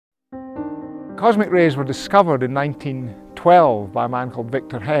Cosmic rays were discovered in 1912 by a man called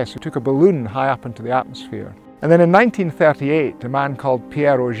Victor Hess, who took a balloon high up into the atmosphere. And then in 1938, a man called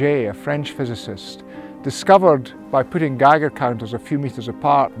Pierre Auger, a French physicist, discovered by putting Geiger counters a few meters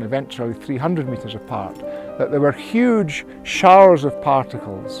apart and eventually 300 meters apart, that there were huge showers of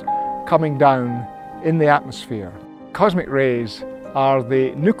particles coming down in the atmosphere. Cosmic rays are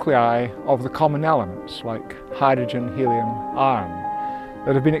the nuclei of the common elements like hydrogen, helium, iron,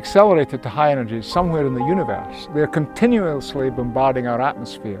 that have been accelerated to high energies somewhere in the universe. They're continuously bombarding our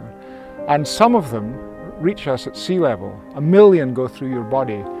atmosphere, and some of them reach us at sea level. 1 million go through your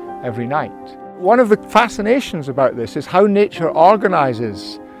body every night. One of the fascinations about this is how nature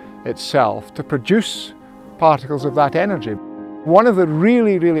organizes itself to produce particles of that energy. One of the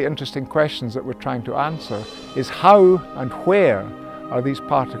really interesting questions that we're trying to answer is how and where are these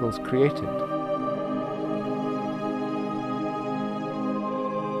particles created?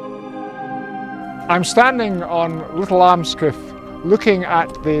 I'm standing on Little Armscliff looking at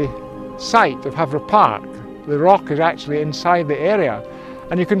the site of Havre Park. The rock is actually inside the area,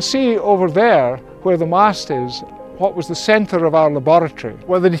 and you can see over there where the mast is what was the centre of our laboratory.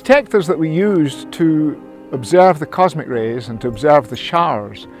 Well, the detectors that we used to observe the cosmic rays and to observe the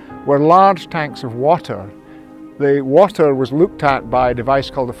showers were large tanks of water. The water was looked at by a device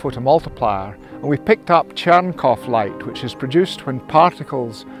called a photomultiplier, and we picked up Cherenkov light, which is produced when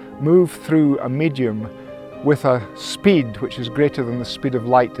particles move through a medium with a speed which is greater than the speed of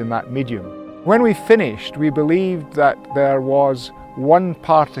light in that medium. When we finished, we believed that there was one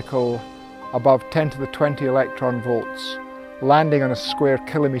particle above 10 to the 20 electron volts landing on a square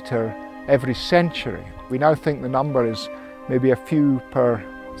kilometre every century. We now think the number is maybe a few per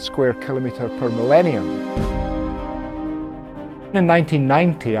square kilometre per millennium. In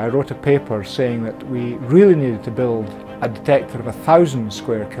 1990, I wrote a paper saying that we really needed to build a detector of 1,000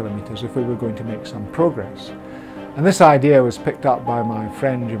 square kilometres if we were going to make some progress. And this idea was picked up by my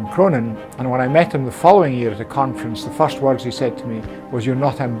friend Jim Cronin, and when I met him the following year at a conference, the first words he said to me was, "You're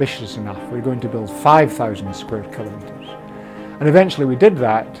not ambitious enough, we're going to build 5,000 square kilometres." And eventually we did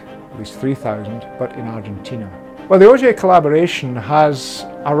that, at least 3,000, but in Argentina. Well, the Auger collaboration has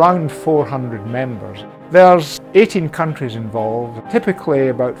around 400 members. There's 18 countries involved. Typically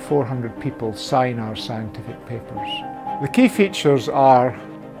about 400 people sign our scientific papers. The key features are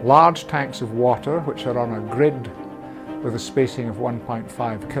large tanks of water which are on a grid with a spacing of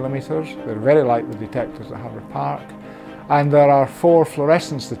 1.5 kilometres. They're very like the detectors at Havre Park. And there are 4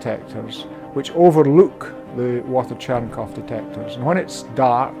 fluorescence detectors which overlook the water Cherenkov detectors. And when it's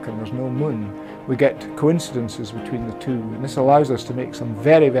dark and there's no moon, we get coincidences between the two, and this allows us to make some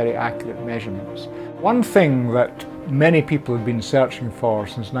very accurate measurements. One thing that many people have been searching for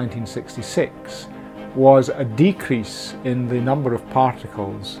since 1966 was a decrease in the number of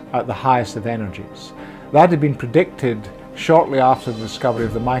particles at the highest of energies. That had been predicted shortly after the discovery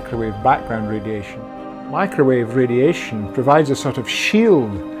of the microwave background radiation. Microwave radiation provides a sort of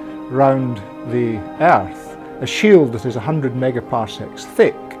shield round the Earth, a shield that is 100 megaparsecs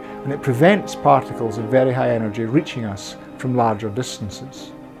thick, and it prevents particles of very high energy reaching us from larger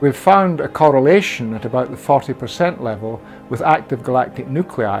distances. We've found a correlation at about the 40% level with active galactic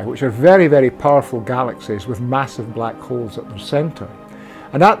nuclei, which are very powerful galaxies with massive black holes at their centre.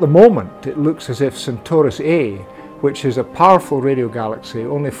 And at the moment it looks as if Centaurus A, which is a powerful radio galaxy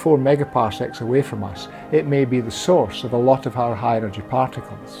only 4 megaparsecs away from us, it may be the source of a lot of our high energy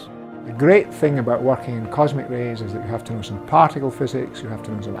particles. The great thing about working in cosmic rays is that you have to know some particle physics, you have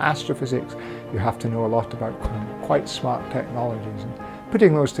to know some astrophysics, you have to know a lot about quite smart technologies. And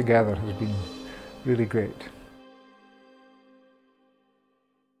putting those together has been really great.